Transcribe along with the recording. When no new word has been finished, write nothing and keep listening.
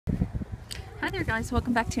there guys,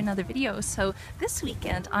 welcome back to another video. So this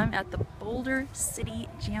weekend I'm at the Boulder City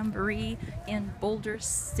Jamboree in Boulder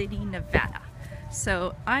City, Nevada.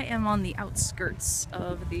 So I am on the outskirts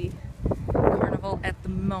of the carnival at the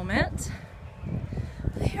moment.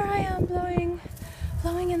 But here I am blowing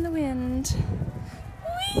in the wind.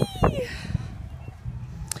 Whee!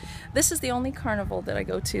 This is the only carnival that I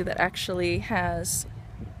go to that actually has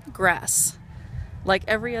grass. Like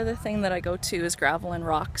every other thing that I go to is gravel and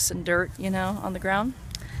rocks and dirt, you know, on the ground.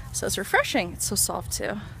 So it's refreshing. It's so soft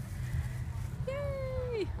too.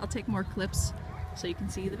 Yay! I'll take more clips so you can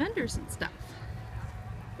see the vendors and stuff.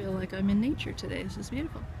 I feel like I'm in nature today. This is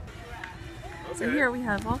beautiful. Okay. So here we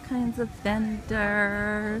have all kinds of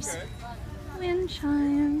vendors, wind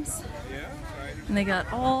chimes, and they got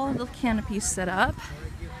all the canopies set up.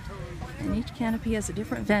 And each canopy has a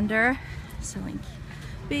different vendor selling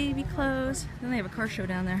baby clothes. Then they have a car show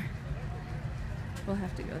down there. We'll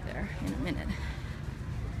have to go there in a minute.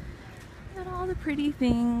 Got all the pretty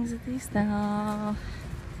things that they sell.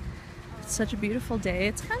 It's such a beautiful day.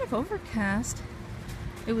 It's kind of overcast.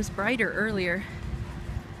 It was brighter earlier.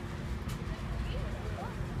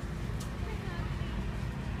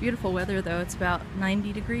 Beautiful weather though. It's about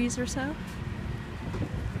 90 degrees or so.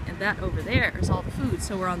 And that over there is all the food.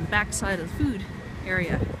 So we're on the back side of the food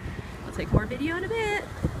area. I'll take more video in a bit.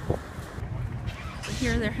 So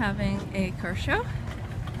here they're having a car show.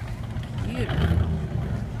 Beautiful.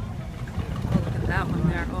 Oh, look at that one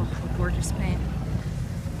there. Oh, gorgeous paint.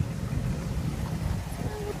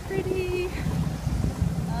 So pretty.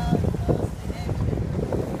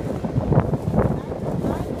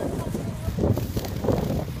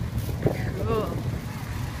 Cool.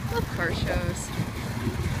 Love car shows.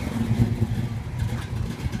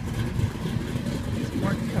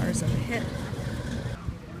 Cars over here.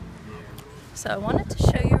 So I wanted to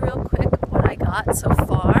show you real quick what I got so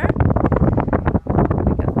far.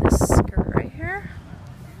 I got this skirt right here,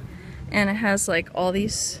 and it has like all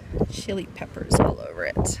these chili peppers all over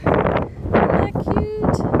it. Isn't that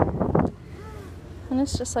cute? And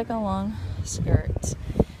it's just like a long skirt.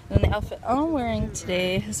 And the outfit I'm wearing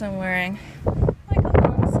today is I'm wearing like a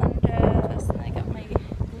long sundress, and I got my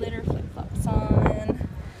glitter flip-flops on.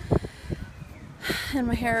 And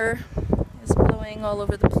my hair is blowing all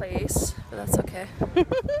over the place, but that's okay.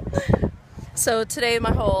 So today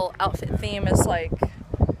my whole outfit theme is like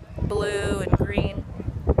blue and green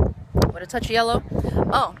with a touch of yellow.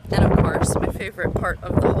 Oh, and of course my favorite part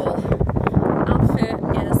of the whole outfit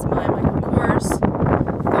is my Michael Kors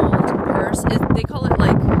gold purse. They call it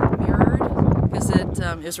like mirrored because it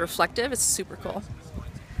is reflective. It's super cool.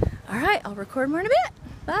 Alright, I'll record more in a bit.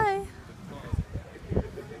 Bye!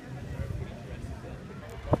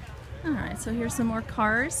 Alright, so here's some more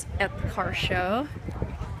cars at the car show.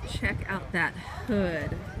 Check out that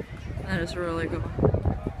hood. That is really cool.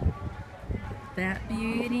 That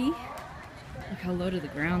beauty. Look how low to the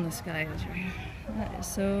ground this guy is right here. That is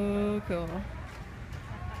so cool.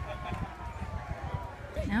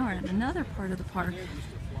 Now we're at another part of the park.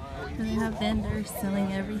 And they have vendors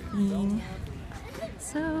selling everything.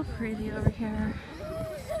 So pretty over here.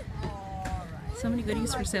 So many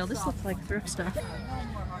goodies for sale. This looks like thrift stuff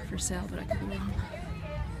for sale, but I could be wrong.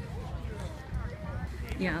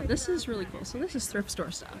 Yeah, this is really cool. So this is thrift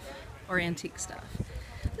store stuff or antique stuff.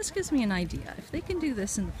 This gives me an idea. If they can do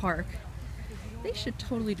this in the park, they should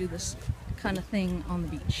totally do this kind of thing on the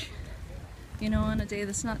beach. You know, on a day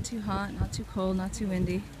that's not too hot, not too cold, not too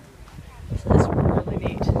windy. So this is really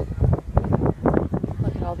neat.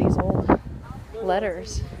 Look at all these old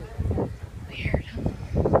letters. Weird.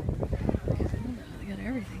 They got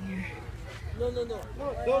everything here.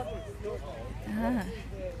 Ah,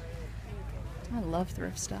 I love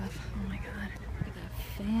thrift stuff. Oh my god. Look at that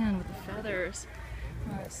fan with the feathers.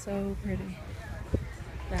 Oh, it's so pretty.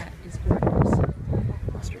 That is gorgeous.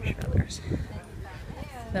 Ostrich feathers.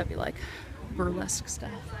 That'd be like burlesque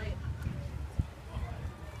stuff.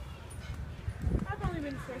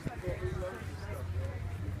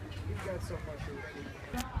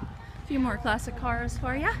 A few more classic cars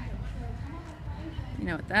for ya. You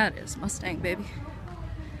know what that is? Mustang, baby.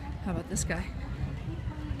 How about this guy?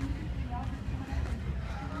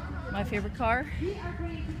 My favorite car.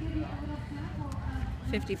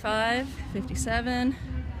 55, 57,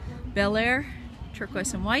 Bel Air,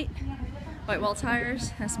 turquoise and white. White wall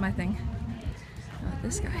tires, that's my thing. How about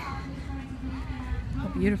this guy? How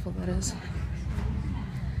beautiful that is.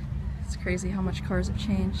 It's crazy how much cars have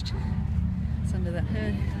changed. It's under that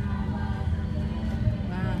hood.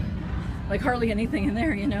 Wow. Like hardly anything in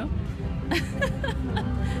there, you know?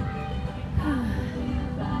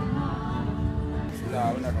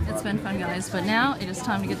 It's been fun, guys, but now it is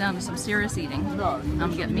time to get down to some serious eating. I'm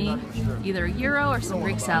gonna get me either a gyro or some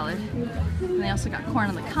Greek salad. And they also got corn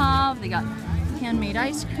on the cob, they got handmade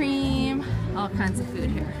ice cream, all kinds of food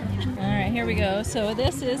here. Alright, here we go. So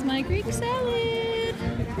this is my Greek salad.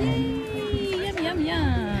 Yay! Yum, yum,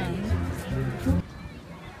 yum.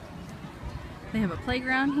 They have a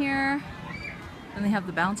playground here. And they have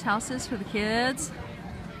the bounce houses for the kids.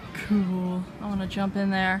 Cool. I want to jump in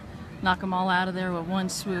there, knock them all out of there with one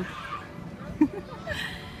swoop.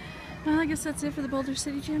 Well, I guess that's it for the Boulder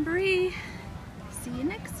City Jamboree. See you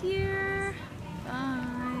next year.